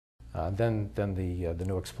Then the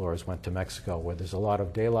new explorers went to Mexico, where there's a lot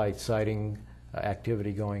of daylight sighting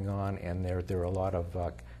activity going on, and there are a lot of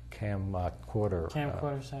camcorder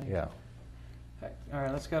sighting. Yeah. All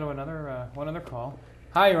right, let's go to one other call.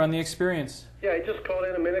 Hi, you're on The Experience. Yeah, I just called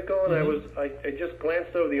in a minute ago, and I just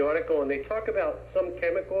glanced over the article, and they talk about some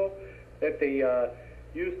chemical that they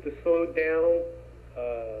use to slow down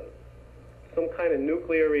some kind of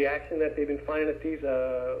nuclear reaction that they've been finding at these.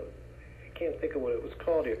 I can't think of what it was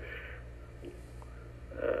called here.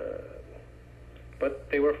 But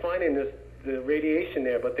they were finding the radiation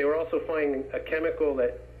there, but they were also finding a chemical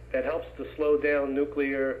that helps to slow down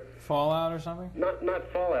nuclear fallout or something.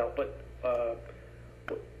 Not fallout, but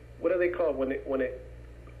what do they call it when it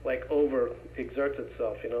like over exerts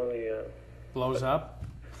itself? You know, blows up.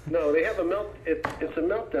 No, they have it's a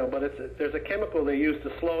meltdown, but there's a chemical they use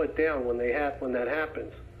to slow it down when that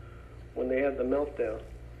happens, when they have the meltdown.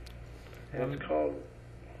 And it's called,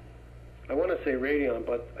 I want to say radion,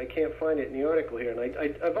 but I can't find it in the article here. And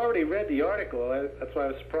I've already read the article. That's why I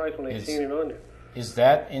was surprised when I seen it on there. Is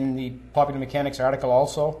that in the Popular Mechanics article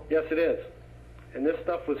also? Yes, it is. And this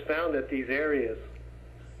stuff was found at these areas.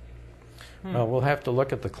 We'll have to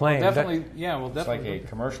look at the claim. We'll definitely. It's like a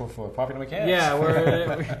commercial for Popular Mechanics. Yeah,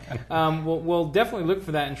 we'll definitely look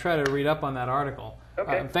for that and try to read up on that article.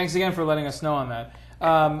 Okay. Thanks again for letting us know on that.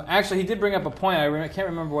 Actually, he did bring up a point. I can't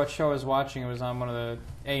remember what show I was watching. It was on one of the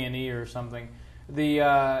A&E or something.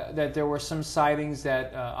 That there were some sightings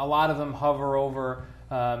that a lot of them hover over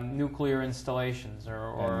nuclear installations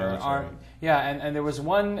and there was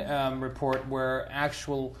one report where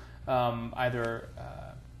actual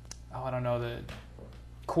I don't know, the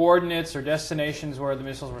coordinates or destinations where the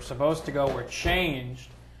missiles were supposed to go were changed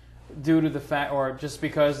due to the fact, or just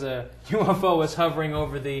because the UFO was hovering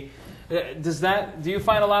over the. Do you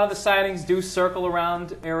find a lot of the sightings do circle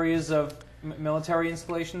around areas of military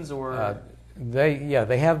installations, or? They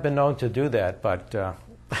have been known to do that, but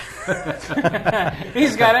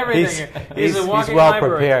he's got everything. He's a walking he's well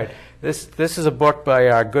library. Prepared. This is a book by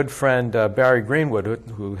our good friend Barry Greenwood,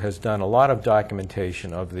 who has done a lot of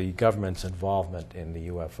documentation of the government's involvement in the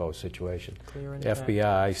UFO situation,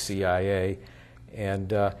 FBI, CIA,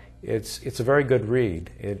 and it's a very good read.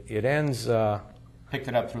 It ends. Picked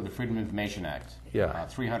it up through the Freedom of Information Act. Yeah,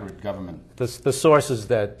 300 government. The sources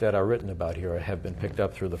that are written about here have been picked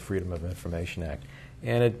up through the Freedom of Information Act,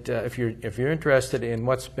 and if you're interested in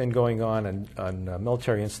what's been going on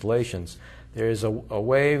military installations. There's a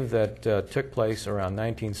wave that took place around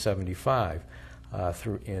 1975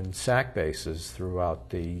 in SAC bases throughout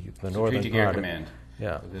the northern Strategic Air Command.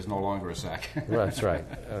 Yeah, there's no longer a SAC. That's right.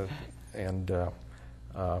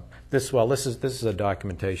 This is a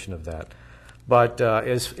documentation of that. But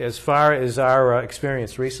as far as our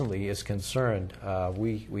experience recently is concerned,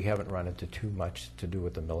 we haven't run into too much to do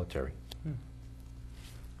with the military.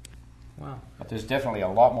 Wow. But there's definitely a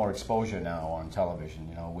lot more exposure now on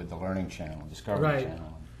television, with the Learning Channel, Discovery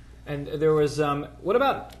Channel. And there was, what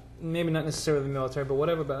about, maybe not necessarily the military, but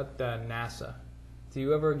whatever about NASA? Do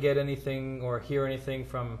you ever get anything or hear anything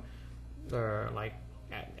from,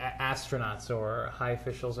 astronauts or high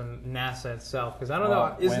officials in NASA itself? Because I don't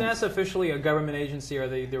know, is NASA officially a government agency, or are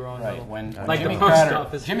they their own little, like Jimmy the post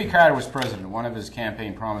office? Jimmy Carter was president. One of his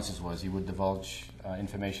campaign promises was he would divulge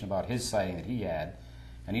information about his sighting that he had.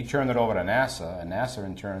 And he turned it over to NASA, and NASA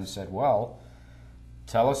in turn said, well,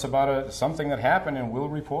 tell us about something that happened and we'll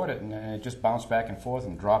report it. And it just bounced back and forth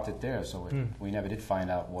and dropped it there. So we never did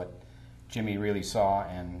find out what Jimmy really saw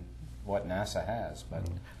and what NASA has. But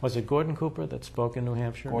was it Gordon Cooper that spoke in New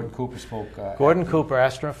Hampshire? Gordon Cooper spoke.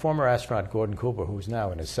 Former astronaut Gordon Cooper, who's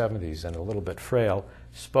now in his 70s and a little bit frail,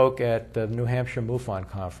 spoke at the New Hampshire MUFON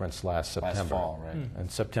conference last September. Last fall, right. In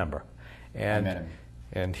September. I met him.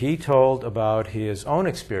 And he told about his own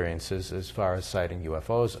experiences as far as sighting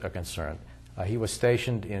UFOs are concerned. He was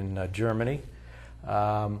stationed in Germany,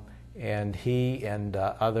 and he and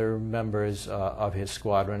other members of his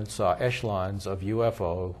squadron saw echelons of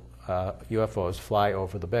UFOs fly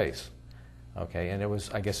over the base. Okay, and it was,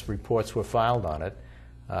 I guess, reports were filed on it.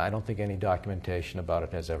 I don't think any documentation about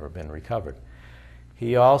it has ever been recovered.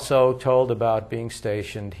 He also told about being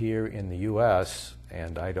stationed here in the U.S.,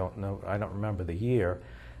 and I don't remember the year,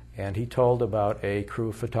 and he told about a crew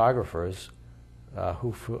of photographers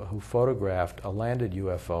who photographed a landed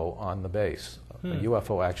UFO on the base. A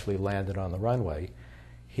UFO actually landed on the runway.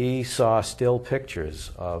 He saw still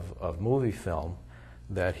pictures of movie film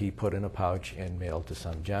that he put in a pouch and mailed to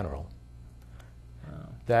some general. Wow.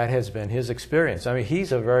 That has been his experience. I mean,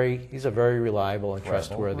 he's a very reliable and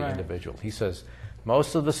trustworthy individual. He says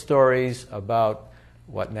most of the stories about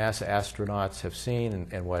what NASA astronauts have seen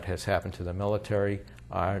and what has happened to the military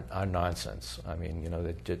are nonsense. I mean,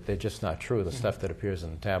 they're just not true, the stuff that appears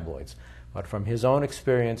in the tabloids. But from his own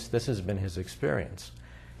experience, this has been his experience.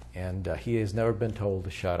 And he has never been told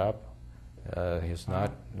to shut up. He has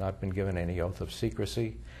not been given any oath of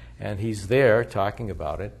secrecy. And he's there talking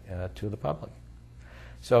about it to the public.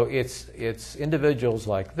 So it's individuals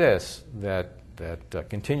like this that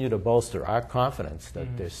continue to bolster our confidence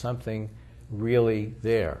that there's something really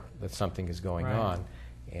there, that something is going on,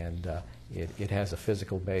 and it has a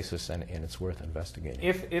physical basis, and it's worth investigating.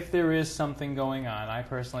 If there is something going on, I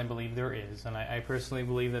personally believe there is, and I personally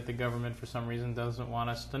believe that the government, for some reason, doesn't want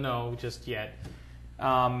us to know just yet.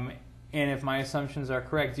 And if my assumptions are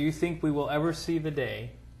correct, do you think we will ever see the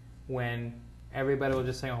day when everybody will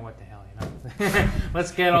just say, "Oh, what the hell,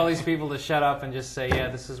 let's get all these people to shut up and just say, yeah,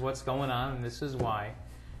 this is what's going on and this is why"?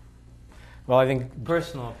 Well, I think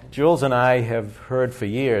personal opinion. Jules and I have heard for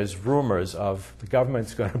years rumors of the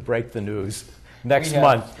government's going to break the news next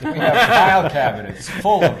month. We have file cabinets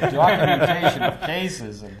full of documentation of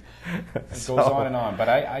cases, and it goes on and on. But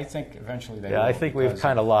I think eventually they will. Yeah, I think we've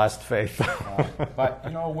kind of lost faith. But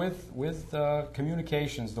with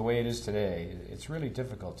communications the way it is today, it's really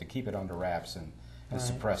difficult to keep it under wraps and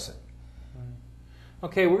suppress it.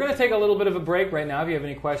 Okay, we're going to take a little bit of a break right now. If you have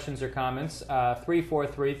any questions or comments,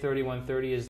 343-3130 is